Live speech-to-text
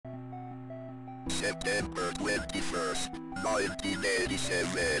September 21st,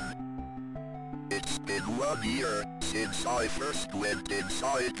 1987. It's been 1 year since I first went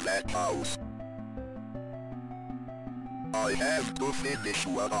inside that house. I have to finish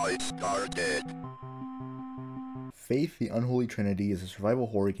what I started. Faith, the Unholy Trinity is a survival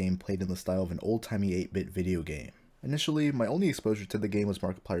horror game played in the style of an old-timey 8-bit video game. Initially, my only exposure to the game was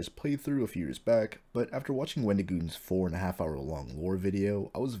Markiplier's playthrough a few years back, but after watching Wendigoon's 4.5-hour long lore video,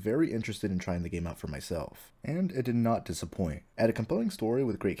 I was very interested in trying the game out for myself. And it did not disappoint. It had a compelling story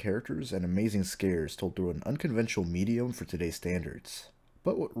with great characters and amazing scares told through an unconventional medium for today's standards.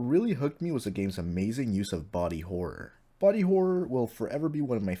 But what really hooked me was the game's amazing use of body horror. Body horror will forever be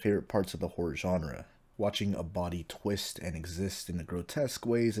one of my favorite parts of the horror genre. Watching a body twist and exist in grotesque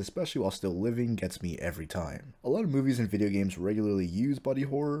ways, especially while still living, gets me every time. A lot of movies and video games regularly use body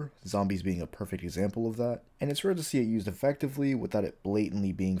horror, zombies being a perfect example of that, and it's rare to see it used effectively without it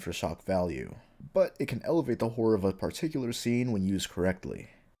blatantly being for shock value. But it can elevate the horror of a particular scene when used correctly.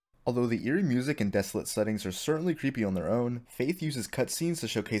 Although the eerie music and desolate settings are certainly creepy on their own, Faith uses cutscenes to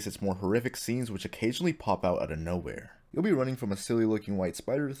showcase its more horrific scenes which occasionally pop out of nowhere. You'll be running from a silly looking white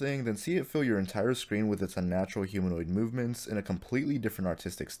spider thing, then see it fill your entire screen with its unnatural humanoid movements in a completely different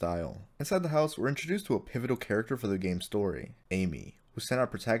artistic style. Inside the house, we're introduced to a pivotal character for the game's story, Amy, who sent our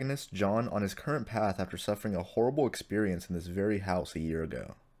protagonist, John, on his current path after suffering a horrible experience in this very house a year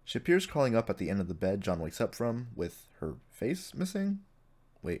ago. She appears crawling up at the end of the bed John wakes up from, with her face missing?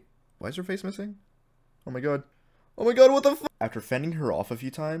 Wait, why is her face missing? Oh my god. Oh my god, what the f- After fending her off a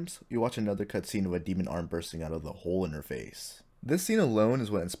few times, you watch another cutscene of a demon arm bursting out of the hole in her face. This scene alone is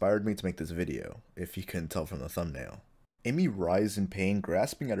what inspired me to make this video, if you couldn't tell from the thumbnail. Amy writhes in pain,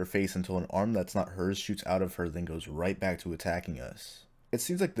 grasping at her face until an arm that's not hers shoots out of her then goes right back to attacking us. It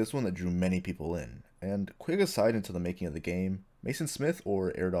seems like this one that drew many people in. And quick aside into the making of the game, Mason Smith,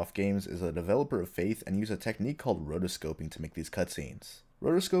 or Aired Off Games, is a developer of Faith and used a technique called rotoscoping to make these cutscenes.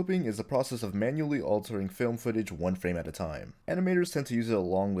 Rotoscoping is the process of manually altering film footage one frame at a time. Animators tend to use it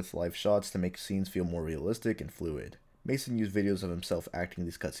along with live shots to make scenes feel more realistic and fluid. Mason used videos of himself acting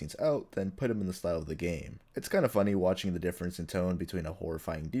these cutscenes out, then put them in the style of the game. It's kind of funny watching the difference in tone between a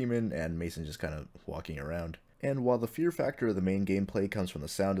horrifying demon and Mason just kind of walking around. And while the fear factor of the main gameplay comes from the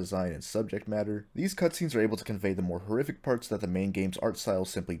sound design and subject matter, these cutscenes are able to convey the more horrific parts that the main game's art style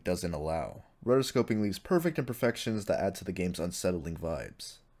simply doesn't allow. Rotoscoping leaves perfect imperfections that add to the game's unsettling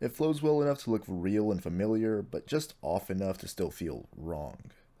vibes. It flows well enough to look real and familiar, but just off enough to still feel wrong.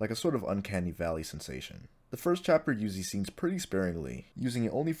 Like a sort of uncanny valley sensation. The first chapter uses these scenes pretty sparingly, using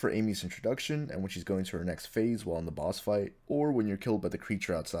it only for Amy's introduction and when she's going to her next phase while in the boss fight, or when you're killed by the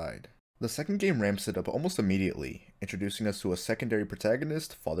creature outside. The second game ramps it up almost immediately, introducing us to a secondary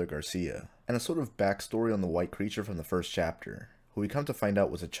protagonist, Father Garcia, and a sort of backstory on the white creature from the first chapter, who we come to find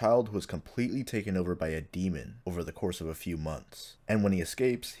out was a child who was completely taken over by a demon over the course of a few months. And when he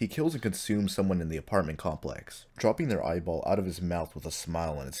escapes, he kills and consumes someone in the apartment complex, dropping their eyeball out of his mouth with a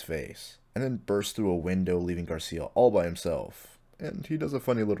smile on his face, and then bursts through a window leaving Garcia all by himself. And he does a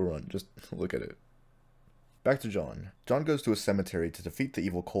funny little run, just look at it. Back to John. John goes to a cemetery to defeat the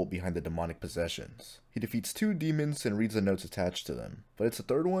evil cult behind the demonic possessions. He defeats 2 demons and reads the notes attached to them, but it's the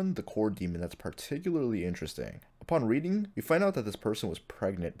third one, the core demon, that's particularly interesting. Upon reading, we find out that this person was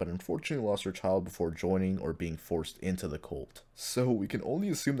pregnant but unfortunately lost her child before joining or being forced into the cult. So we can only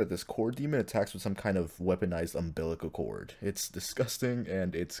assume that this core demon attacks with some kind of weaponized umbilical cord. It's disgusting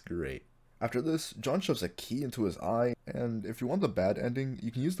and it's great. After this, John shoves a key into his eye, and if you want the bad ending,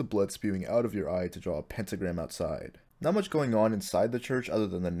 you can use the blood spewing out of your eye to draw a pentagram outside. Not much going on inside the church other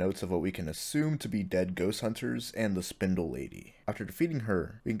than the notes of what we can assume to be dead ghost hunters and the Spindle Lady. After defeating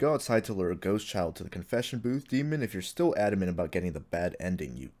her, we can go outside to lure a ghost child to the confession booth demon if you're still adamant about getting the bad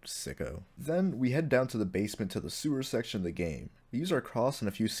ending, you sicko. Then we head down to the basement to the sewer section of the game. We use our cross and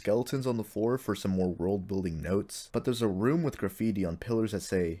a few skeletons on the floor for some more world building notes, but there's a room with graffiti on pillars that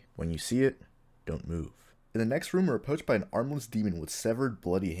say, "When you see it, don't move." In the next room, we're approached by an armless demon with severed,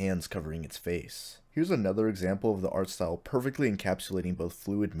 bloody hands covering its face. Here's another example of the art style perfectly encapsulating both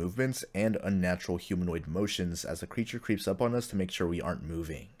fluid movements and unnatural humanoid motions as the creature creeps up on us to make sure we aren't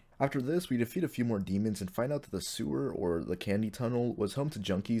moving. After this, we defeat a few more demons and find out that the sewer, or the candy tunnel, was home to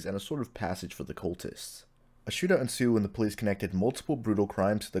junkies and a sort of passage for the cultists. A shootout ensued when the police connected multiple brutal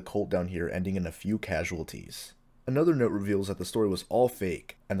crimes to the cult down here, ending in a few casualties. Another note reveals that the story was all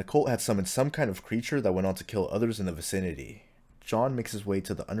fake, and the cult had summoned some kind of creature that went on to kill others in the vicinity. John makes his way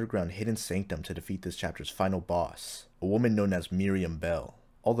to the underground hidden sanctum to defeat this chapter's final boss, a woman known as Miriam Bell.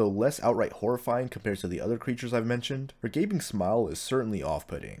 Although less outright horrifying compared to the other creatures I've mentioned, her gaping smile is certainly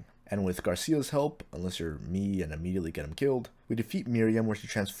off-putting. And with Garcia's help, unless you're me and immediately get him killed, we defeat Miriam where she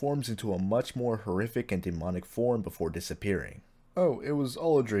transforms into a much more horrific and demonic form before disappearing. Oh, it was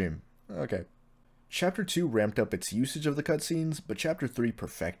all a dream. Okay. Chapter 2 ramped up its usage of the cutscenes, but Chapter 3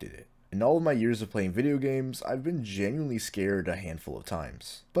 perfected it. In all of my years of playing video games, I've been genuinely scared a handful of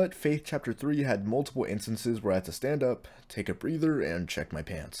times. But Faith Chapter 3 had multiple instances where I had to stand up, take a breather, and check my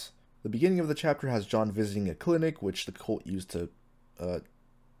pants. The beginning of the chapter has John visiting a clinic which the cult used to,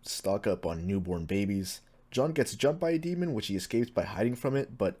 stock up on newborn babies. John gets jumped by a demon which he escapes by hiding from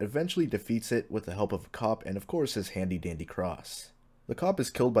it, but eventually defeats it with the help of a cop and of course his handy dandy cross. The cop is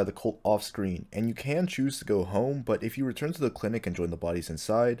killed by the cult off screen, and you can choose to go home, but if you return to the clinic and join the bodies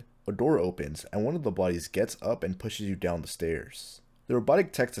inside, a door opens and one of the bodies gets up and pushes you down the stairs. The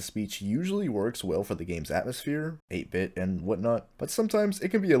robotic text-to-speech usually works well for the game's atmosphere, 8-bit and whatnot, but sometimes it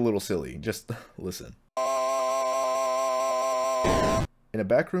can be a little silly, just listen. In a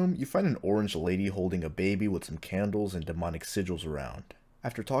back room, you find an orange lady holding a baby with some candles and demonic sigils around.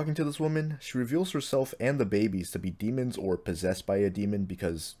 After talking to this woman, she reveals herself and the babies to be demons or possessed by a demon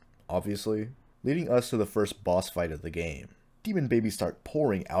because, obviously, leading us to the first boss fight of the game. Demon babies start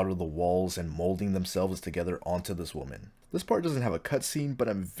pouring out of the walls and molding themselves together onto this woman. This part doesn't have a cutscene, but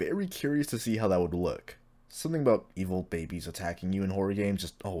I'm very curious to see how that would look. Something about evil babies attacking you in horror games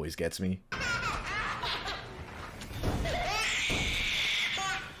just always gets me.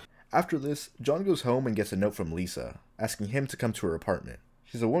 After this, John goes home and gets a note from Lisa, asking him to come to her apartment.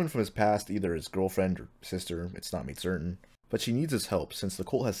 She's a woman from his past, either his girlfriend or sister, it's not made certain, but she needs his help since the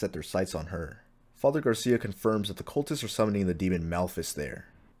cult has set their sights on her. Father Garcia confirms that the cultists are summoning the demon Malphus there.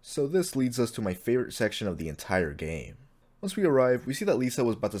 So this leads us to my favorite section of the entire game. Once we arrive, we see that Lisa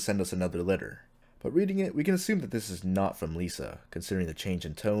was about to send us another letter, but reading it, we can assume that this is not from Lisa, considering the change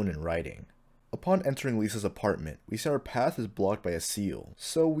in tone and writing. Upon entering Lisa's apartment, we see our path is blocked by a seal,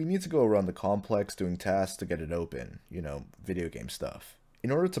 so we need to go around the complex doing tasks to get it open, you know, video game stuff.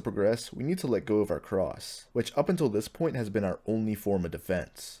 In order to progress, we need to let go of our cross, which up until this point has been our only form of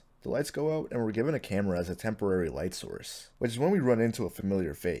defense. The lights go out and we're given a camera as a temporary light source, which is when we run into a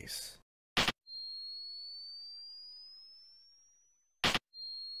familiar face.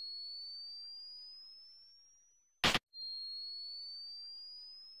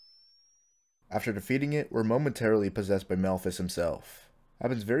 After defeating it, we're momentarily possessed by Malphus himself.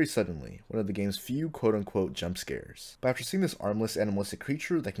 Happens very suddenly, one of the game's few quote-unquote jump scares. But after seeing this armless animalistic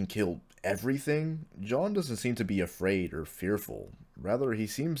creature that can kill everything, John doesn't seem to be afraid or fearful. Rather, he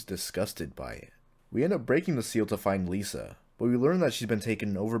seems disgusted by it. We end up breaking the seal to find Lisa, but we learn that she's been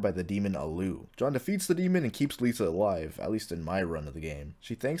taken over by the demon Alu. John defeats the demon and keeps Lisa alive, at least in my run of the game.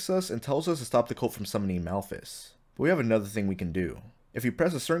 She thanks us and tells us to stop the cult from summoning Malphus. But we have another thing we can do. If we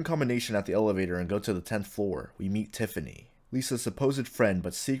press a certain combination at the elevator and go to the 10th floor, we meet Tiffany, Lisa's supposed friend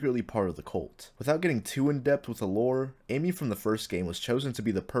but secretly part of the cult. Without getting too in depth with the lore, Amy from the first game was chosen to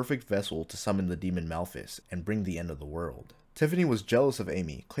be the perfect vessel to summon the demon Malphus and bring the end of the world. Tiffany was jealous of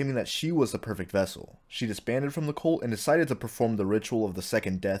Amy, claiming that she was the perfect vessel. She disbanded from the cult and decided to perform the ritual of the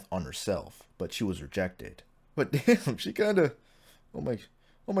second death on herself, but she was rejected. But damn, she kinda... Oh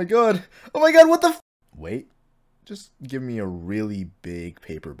my god, what the Wait, just give me a really big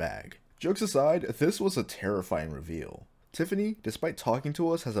paper bag. Jokes aside, this was a terrifying reveal. Tiffany, despite talking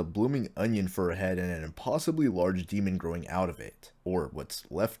to us, has a blooming onion for her head and an impossibly large demon growing out of it, or what's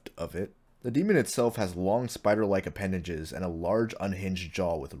left of it. The demon itself has long spider-like appendages and a large unhinged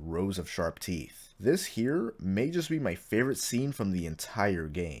jaw with rows of sharp teeth. This here may just be my favorite scene from the entire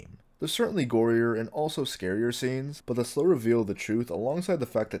game. There's certainly gorier and also scarier scenes, but the slow reveal of the truth alongside the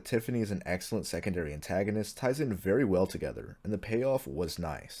fact that Tiffany is an excellent secondary antagonist ties in very well together, and the payoff was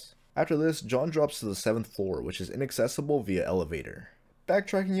nice. After this, John drops to the 7th floor, which is inaccessible via elevator.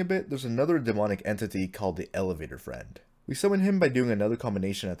 Backtracking a bit, there's another demonic entity called the Elevator Friend. We summon him by doing another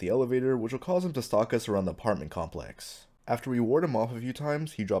combination at the elevator, which will cause him to stalk us around the apartment complex. After we ward him off a few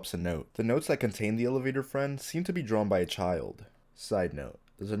times, he drops a note. The notes that contain the Elevator Friend seem to be drawn by a child. Side note,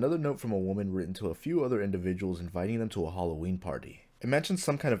 there's another note from a woman written to a few other individuals inviting them to a Halloween party. It mentions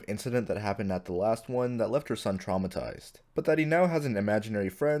some kind of incident that happened at the last one that left her son traumatized, but that he now has an imaginary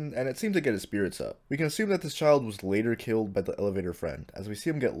friend and it seemed to get his spirits up. We can assume that this child was later killed by the Elevator Friend, as we see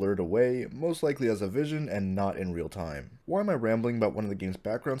him get lured away, most likely as a vision and not in real time. Why am I rambling about one of the game's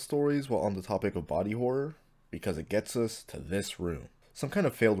background stories while on the topic of body horror? Because it gets us to this room. Some kind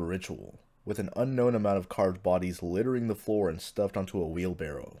of failed ritual, with an unknown amount of carved bodies littering the floor and stuffed onto a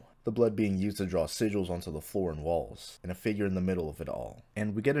wheelbarrow. The blood being used to draw sigils onto the floor and walls, and a figure in the middle of it all.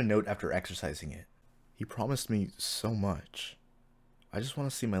 And we get a note after exercising it. He promised me so much. I just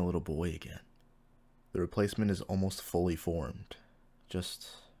want to see my little boy again. The replacement is almost fully formed. Just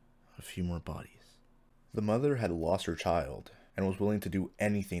A few more bodies. The mother had lost her child and was willing to do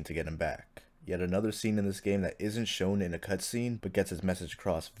anything to get him back. Yet another scene in this game that isn't shown in a cutscene but gets his message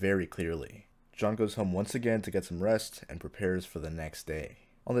across very clearly. John goes home once again to get some rest and prepares for the next day.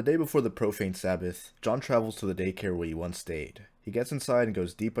 On the day before the profane Sabbath, John travels to the daycare where he once stayed. He gets inside and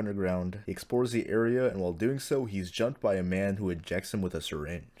goes deep underground. He explores the area, and while doing so, he's jumped by a man who injects him with a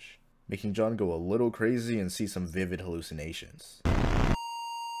syringe, making John go a little crazy and see some vivid hallucinations.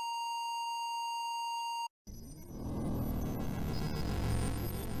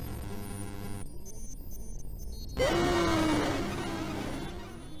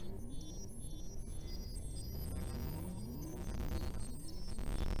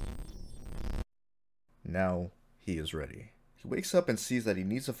 Now, he is ready. He wakes up and sees that he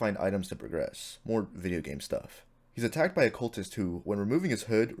needs to find items to progress, more video game stuff. He's attacked by a cultist who, when removing his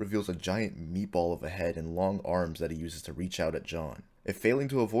hood, reveals a giant meatball of a head and long arms that he uses to reach out at John. If failing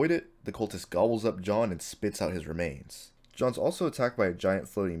to avoid it, the cultist gobbles up John and spits out his remains. John's also attacked by a giant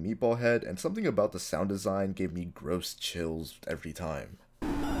floating meatball head, and something about the sound design gave me gross chills every time.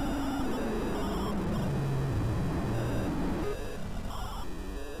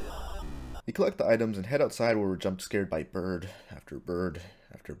 We collect the items and head outside where we're jump scared by bird after bird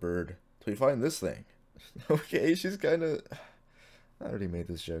after bird till we find this thing. Okay, she's kinda... I already made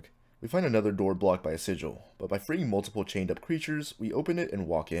this joke. We find another door blocked by a sigil, but by freeing multiple chained up creatures, we open it and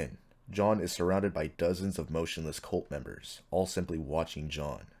walk in. John is surrounded by dozens of motionless cult members, all simply watching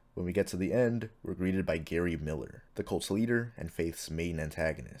John. When we get to the end, we're greeted by Gary Miller, the cult's leader and Faith's main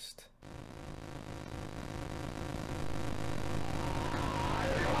antagonist.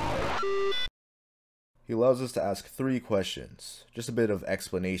 He allows us to ask 3 questions, just a bit of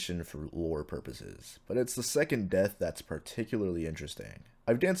explanation for lore purposes, but it's the second death that's particularly interesting.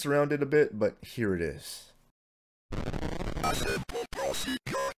 I've danced around it a bit, but here it is. A simple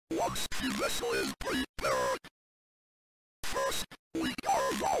procedure once the vessel is prepared. First, we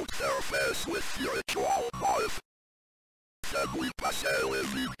carve out surface with spiritual knife. Then we pass a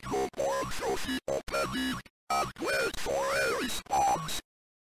living newborn through the opening and wait for a response.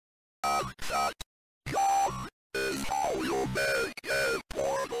 And that job is how you make a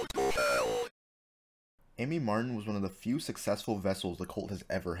portal to hell. Amy Martin was one of the few successful vessels the cult has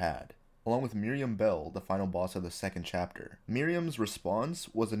ever had, along with Miriam Bell, the final boss of the second chapter. Miriam's response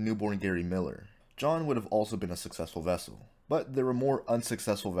was a newborn Gary Miller. John would have also been a successful vessel. But there were more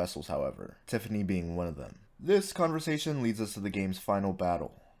unsuccessful vessels, however, Tiffany being one of them. This conversation leads us to the game's final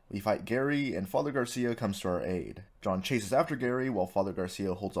battle. We fight Gary, and Father Garcia comes to our aid. John chases after Gary while Father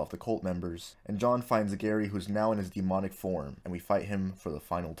Garcia holds off the cult members, and John finds Gary, who's now in his demonic form, and we fight him for the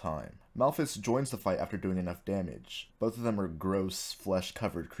final time. Malphus joins the fight after doing enough damage. Both of them are gross,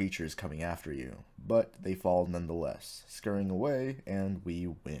 flesh-covered creatures coming after you, but they fall nonetheless, scurrying away, and we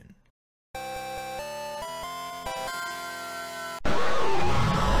win.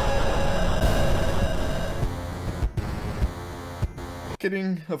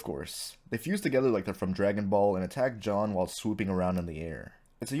 Kidding, of course. They fuse together like they're from Dragon Ball and attack John while swooping around in the air.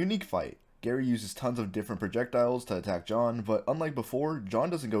 It's a unique fight. Gary uses tons of different projectiles to attack John, but unlike before,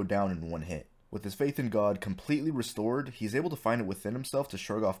 John doesn't go down in one hit. With his faith in God completely restored, he's able to find it within himself to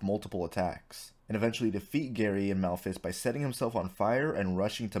shrug off multiple attacks, and eventually defeat Gary and Malphus by setting himself on fire and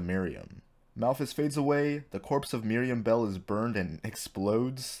rushing to Miriam. Malphus fades away, the corpse of Miriam Bell is burned and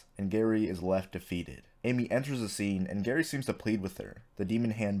explodes, and Gary is left defeated. Amy enters the scene, and Gary seems to plead with her. The demon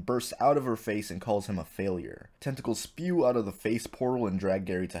hand bursts out of her face and calls him a failure. Tentacles spew out of the face portal and drag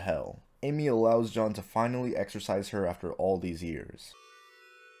Gary to hell. Amy allows John to finally exorcise her after all these years.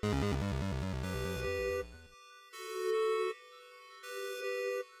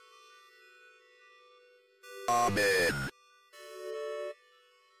 Amen.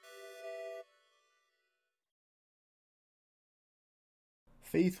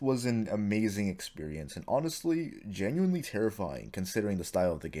 Faith was an amazing experience, and honestly, genuinely terrifying considering the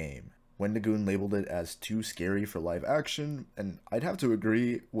style of the game. Wendigoon labeled it as too scary for live action, and I'd have to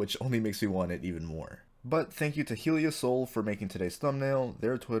agree, which only makes me want it even more. But thank you to Helia Soul for making today's thumbnail.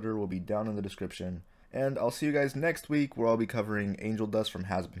 Their Twitter will be down in the description. And I'll see you guys next week where I'll be covering Angel Dust from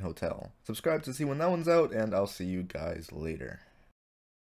Hazbin Hotel. Subscribe to see when that one's out, and I'll see you guys later.